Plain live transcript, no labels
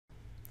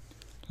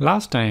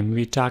Last time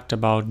we talked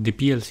about the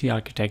PLC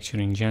architecture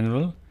in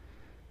general.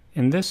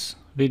 In this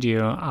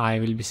video I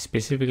will be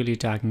specifically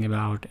talking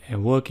about a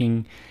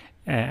working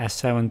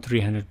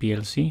S7-300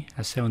 PLC.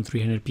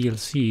 S7-300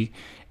 PLC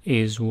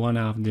is one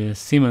of the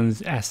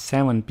Siemens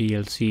S7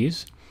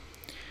 PLCs.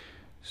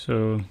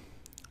 So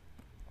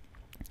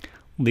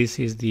this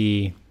is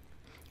the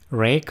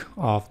rack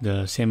of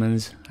the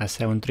Siemens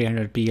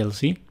S7-300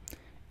 PLC,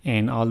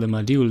 and all the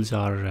modules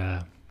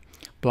are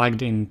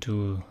plugged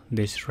into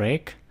this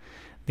rack.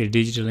 The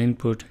digital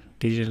input,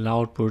 digital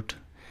output,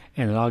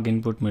 analog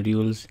input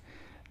modules.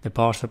 The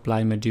power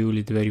supply module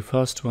is the very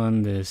first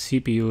one, the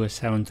CPU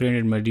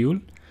S7-300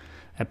 module,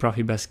 a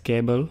Profibus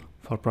cable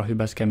for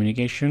Profibus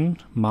communication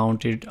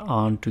mounted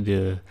onto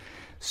the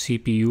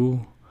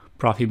CPU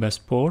Profibus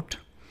port.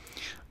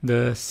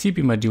 The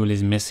CPU module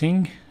is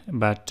missing,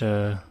 but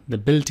the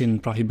built-in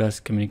Profibus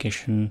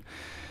communication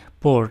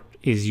port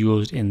is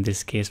used in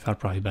this case for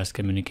Profibus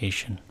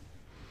communication.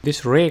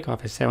 This rack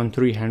of a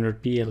S7-300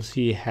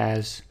 PLC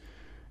has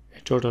a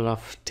total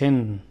of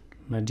 10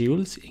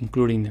 modules,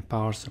 including the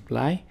power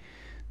supply.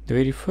 The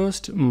very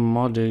first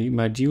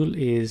module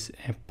is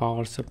a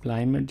power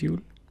supply module.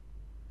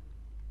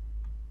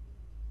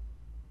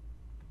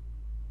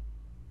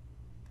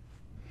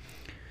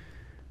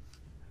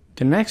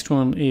 The next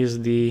one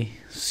is the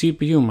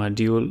CPU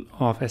module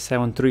of a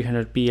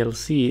S7-300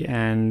 PLC,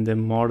 and the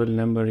model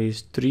number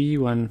is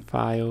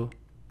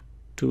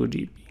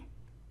 3152DB.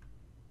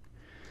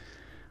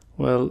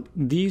 Well,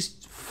 these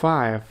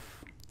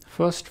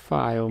first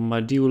five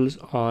modules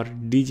are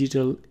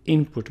digital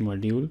input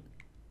module.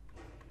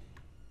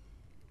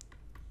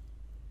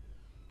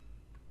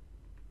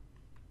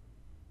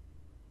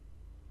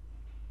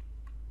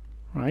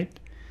 Right?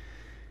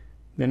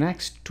 The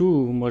next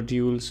two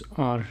modules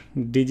are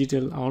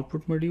digital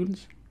output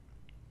modules.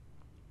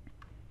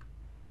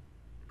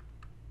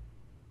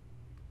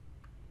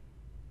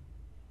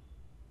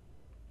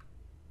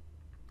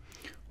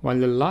 While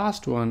the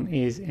last one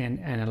is an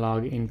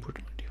analog input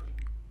module.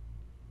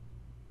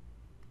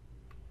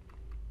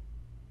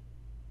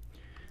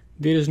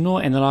 There is no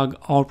analog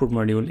output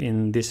module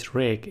in this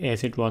rack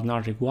as it was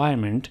not a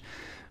requirement,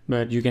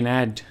 but you can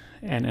add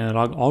an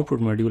analog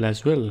output module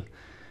as well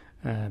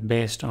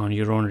based on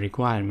your own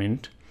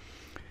requirement.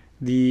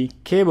 The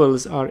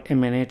cables are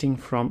emanating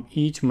from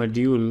each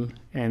module,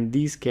 and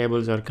these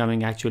cables are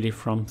coming actually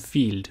from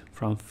field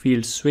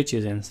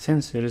switches and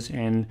sensors,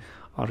 and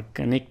are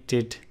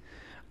connected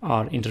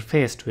or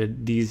interfaced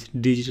with these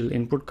digital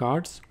input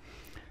cards.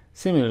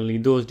 Similarly,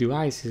 those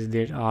devices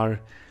that are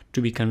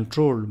to be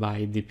controlled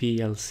by the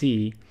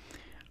PLC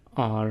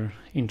are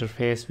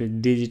interfaced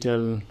with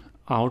digital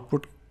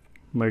output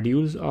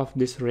modules of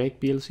this rack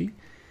PLC,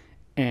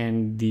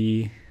 and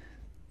the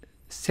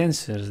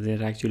sensors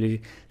that are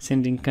actually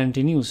sending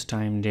continuous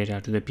time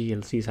data to the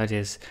PLC, such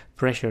as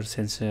pressure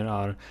sensor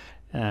or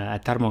a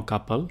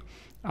thermocouple,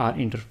 are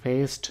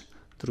interfaced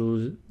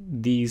through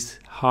these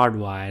hard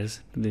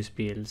wires to this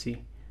PLC,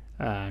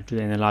 to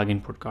the analog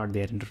input card.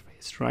 They are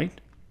interfaced,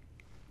 right?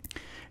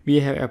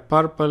 We have a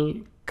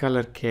purple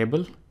color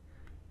cable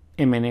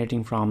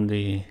emanating from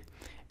the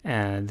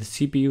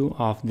CPU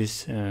of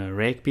this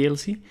rack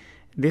PLC.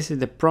 This is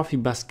the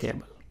Profibus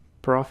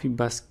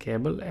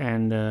cable,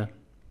 and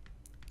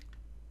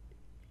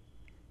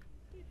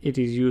it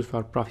is used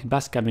for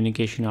Profibus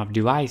communication of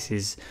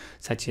devices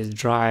such as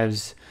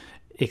drives,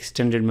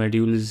 extended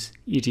modules,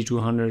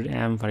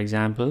 ET200M for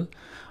example,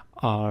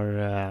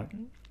 or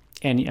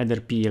any other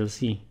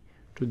PLC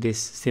to this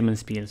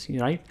Siemens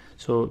PLC, right?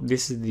 So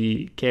this is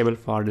the cable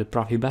for the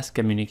Profibus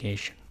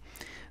communication.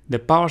 The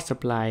power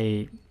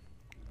supply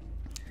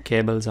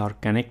cables are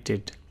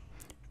connected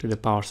to the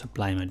power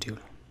supply module,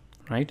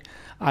 right?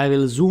 I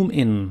will zoom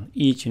in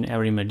each and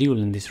every module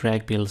in this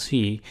rack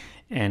PLC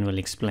and will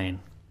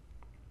explain.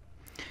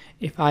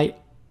 If I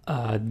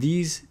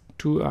these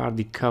two are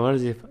the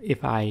covers.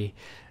 If I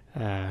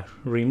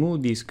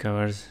remove these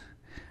covers,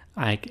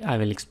 I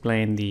will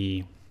explain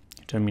the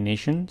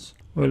terminations.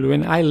 Well,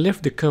 when I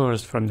lift the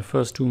covers from the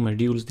first two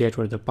modules, that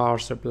were the power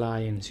supply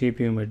and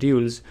CPU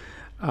modules,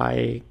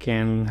 I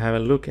can have a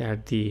look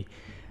at the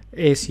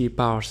AC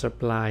power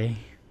supply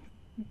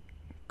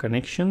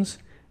connections,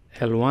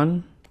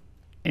 L1,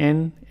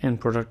 N, and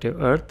productive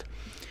earth.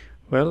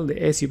 Well,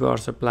 the AC power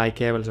supply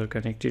cables are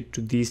connected to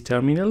these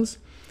terminals,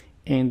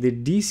 and the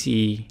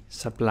DC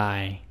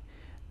supply,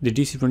 the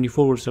DC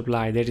 24-volt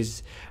supply that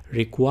is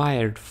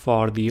required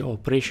for the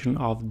operation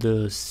of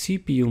the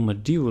CPU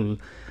module,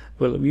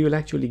 well, we will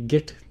actually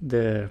get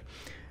the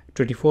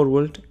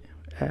 24-volt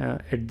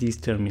at these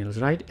terminals,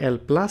 right? L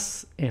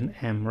plus and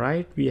M,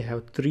 right? We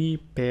have three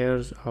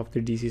pairs of the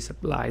DC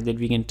supply that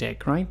we can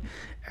take, right?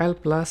 L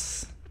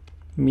plus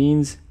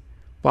means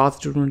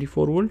positive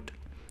 24-volt,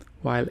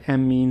 while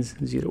M means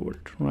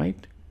 0-volt,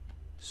 right?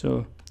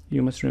 So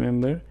you must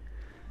remember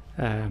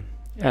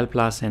L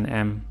plus and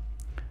M,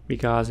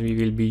 because we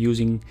will be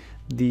using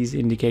these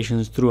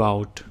indications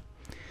throughout.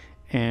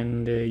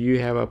 And you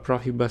have a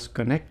Profibus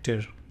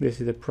connector.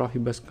 This is a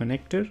Profibus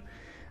connector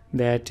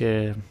that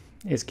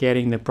is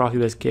carrying the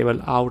Profibus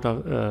cable out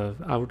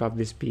of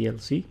this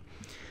PLC,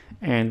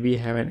 and we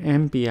have an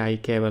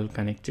MPI cable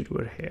connected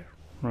over here,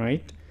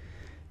 right?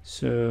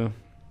 So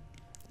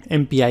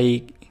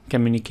MPI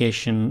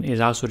communication is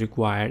also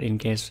required in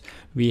case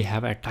we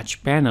have a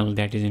touch panel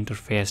that is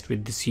interfaced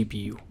with the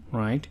CPU,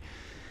 right?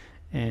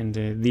 And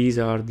these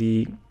are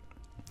the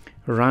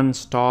run,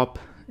 stop,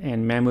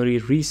 and memory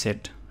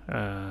reset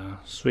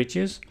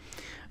switches.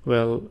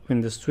 Well,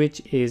 when the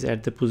switch is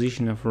at the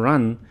position of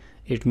run,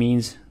 it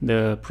means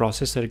the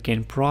processor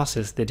can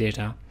process the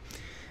data.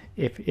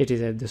 If it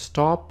is at the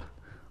stop,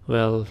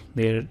 well,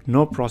 there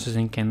no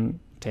processing can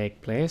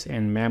take place,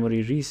 and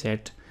memory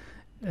reset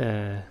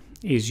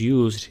is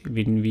used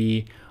when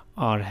we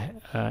are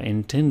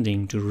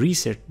intending to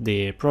reset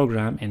the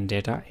program and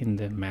data in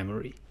the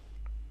memory.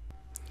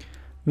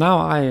 Now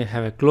I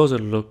have a closer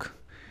look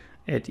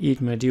at each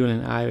module,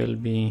 and I will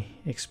be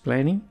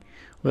explaining.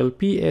 Well,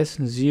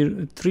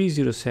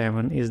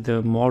 PS307 is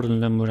the model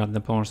number of the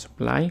power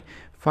supply.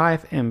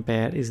 5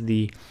 ampere is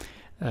the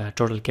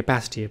total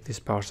capacity of this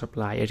power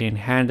supply. It can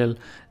handle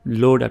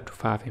load up to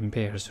 5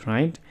 amperes,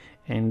 right?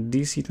 And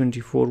DC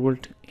 24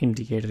 volt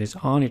indicator is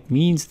on. It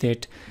means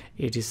that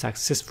it is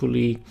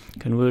successfully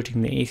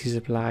converting the AC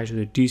supply to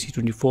the DC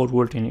 24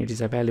 volt, and it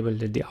is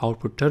available at the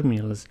output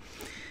terminals.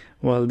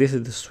 Well, this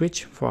is the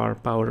switch for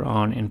power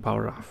on and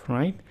power off,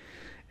 right?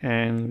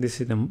 And this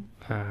is the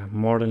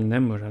model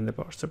number on the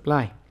power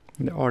supply,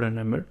 the order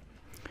number.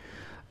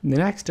 The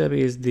next step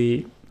is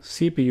the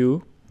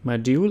CPU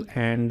module,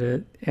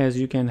 and as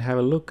you can have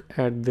a look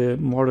at the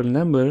model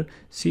number,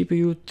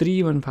 CPU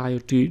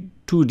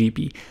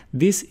 3152DP.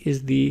 This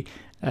is the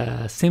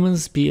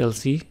Siemens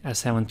PLC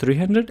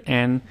S7-300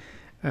 and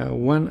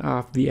one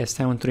of the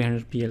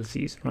S7-300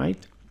 PLCs,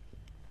 right?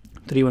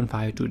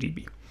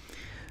 3152DP.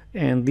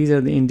 And these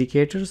are the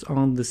indicators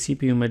on the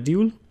CPU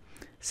module: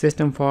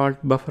 system fault,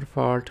 buffer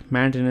fault,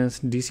 maintenance,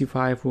 DC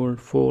 5 volt,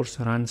 force,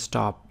 run,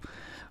 stop.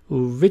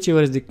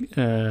 Whichever is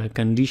the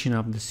condition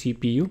of the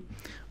CPU,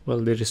 well,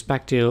 the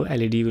respective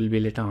LED will be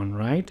lit on,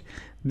 right?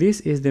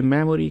 This is the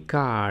memory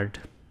card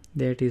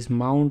that is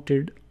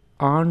mounted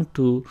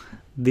onto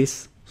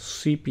this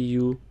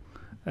CPU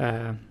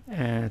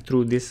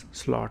through this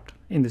slot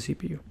in the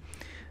CPU.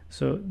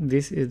 So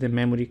this is the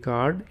memory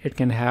card. It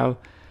can have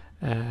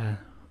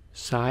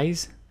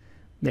size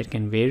that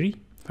can vary.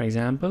 For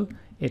example,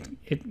 it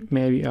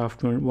may be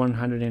of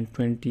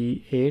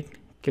 128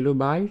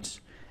 kilobytes,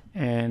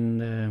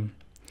 and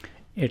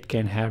it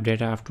can have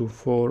data up to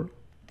 4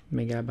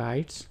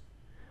 megabytes.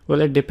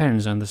 Well, it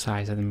depends on the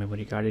size of the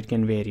memory card. It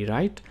can vary,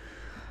 right?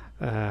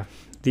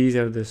 These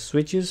are the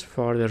switches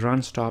for the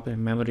run, stop,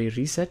 and memory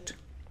reset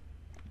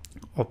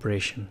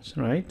operations,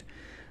 right?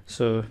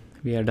 So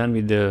we are done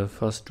with the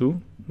first 2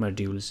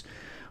 modules.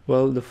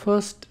 Well, the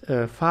first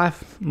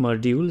 5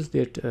 modules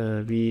that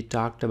we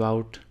talked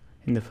about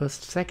in the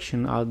first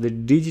section are the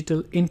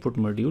digital input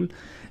module,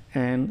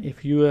 and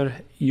if you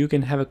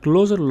can have a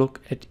closer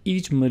look at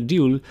each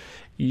module,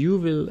 you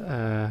will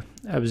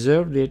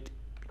observe that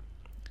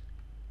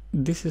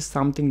this is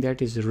something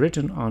that is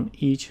written on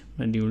each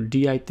module: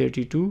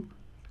 DI32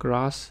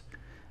 cross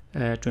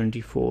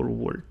 24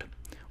 volt.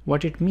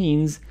 What it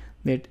means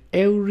that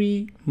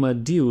every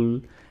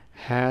module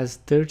has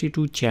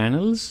 32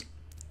 channels,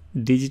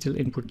 digital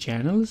input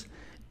channels,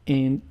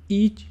 and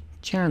each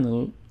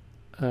channel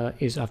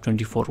is of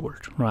 24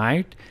 volt,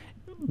 right?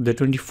 The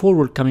 24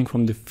 volt coming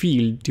from the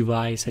field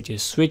device such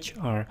as switch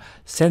or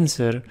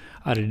sensor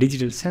or a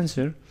digital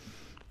sensor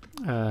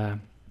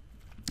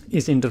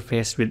is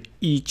interfaced with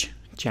each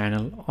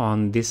channel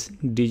on this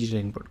digital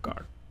input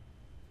card.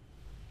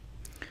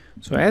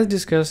 So as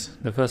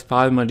discussed, the first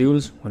 5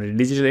 modules were a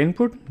digital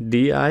input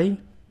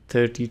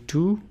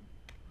DI32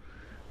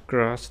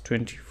 cross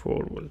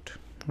 24 volt,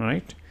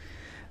 right?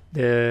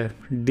 The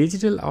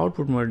digital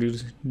output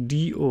modules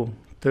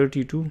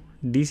DO32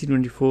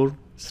 DC24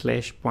 /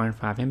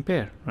 0.5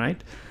 ampere,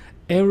 right?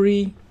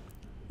 Every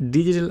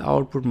digital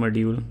output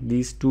module,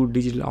 these 2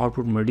 digital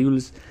output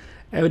modules,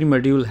 every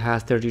module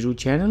has 32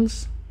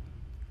 channels,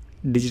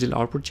 digital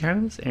output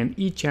channels, and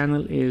each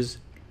channel is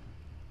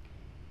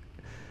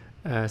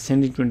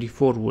sending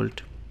 24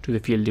 volt to the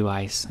field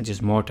device such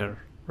as motor,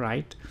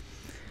 right?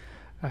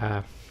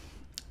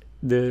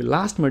 The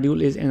last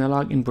module is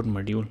analog input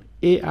module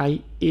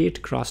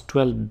AI8 cross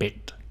 12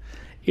 bit.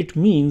 It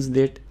means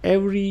that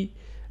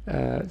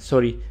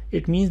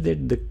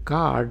the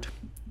card,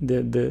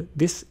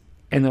 this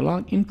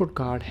analog input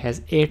card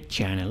has 8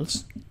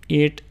 channels,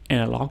 8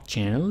 analog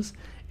channels,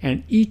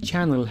 and each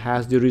channel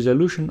has the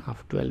resolution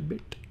of 12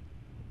 bit,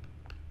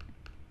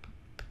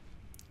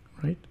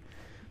 right?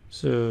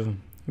 So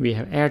we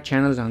have 8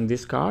 channels on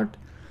this card,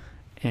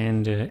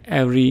 and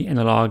every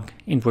analog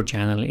input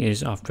channel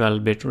is of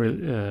 12 bit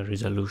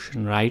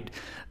resolution, right?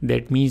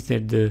 That means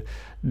that the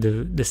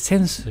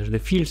sensor, the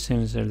field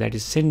sensor that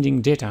is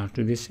sending data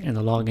to this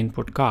analog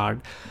input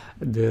card,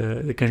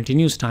 the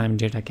continuous time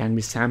data can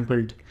be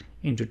sampled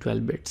into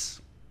 12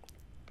 bits.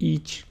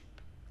 Each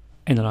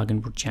analog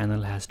input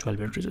channel has 12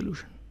 bit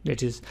resolution.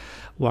 That is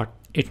what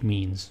it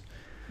means.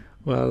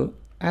 Well,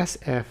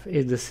 SF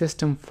is the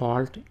system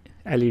fault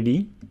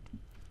LED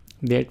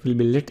that will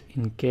be lit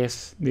in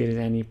case there is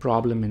any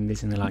problem in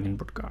this analog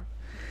input card.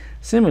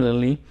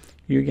 Similarly,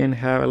 you can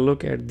have a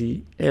look at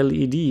the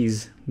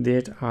LEDs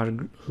that are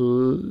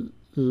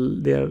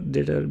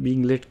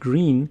being lit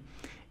green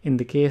in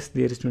the case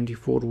there is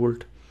 24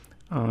 volt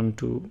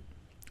onto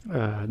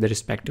the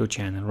respective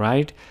channel,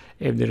 right?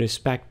 If the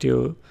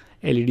respective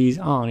LED is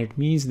on, it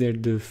means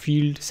that the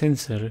field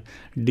sensor,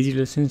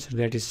 digital sensor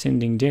that is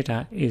sending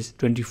data is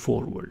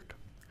 24 volt.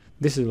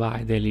 This is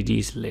why the LED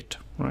is lit,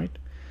 right?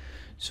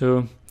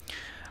 So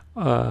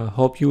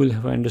hope you will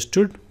have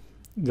understood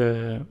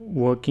the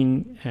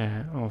working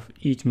of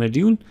each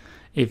module.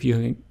 If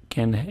you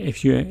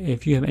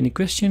have any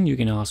question, you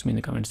can ask me in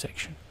the comment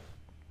section.